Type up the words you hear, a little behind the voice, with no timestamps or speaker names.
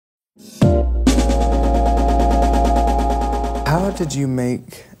did you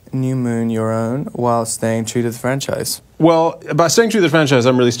make New Moon your own while staying true to the franchise? Well, by staying true to the franchise,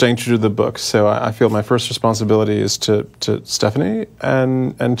 I'm really staying true to the books. So I feel my first responsibility is to Stephanie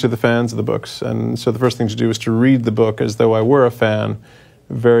and to the fans of the books. And so the first thing to do is to read the book as though I were a fan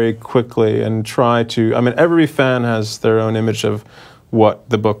very quickly and try to... I mean, every fan has their own image of what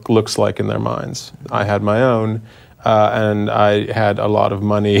the book looks like in their minds. I had my own, and I had a lot of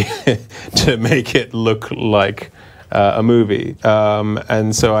money to make it look like a movie.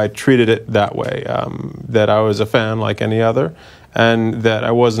 And so I treated it that way, that I was a fan like any other, and that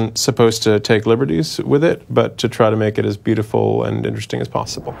I wasn't supposed to take liberties with it, but to try to make it as beautiful and interesting as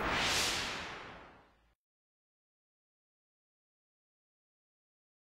possible.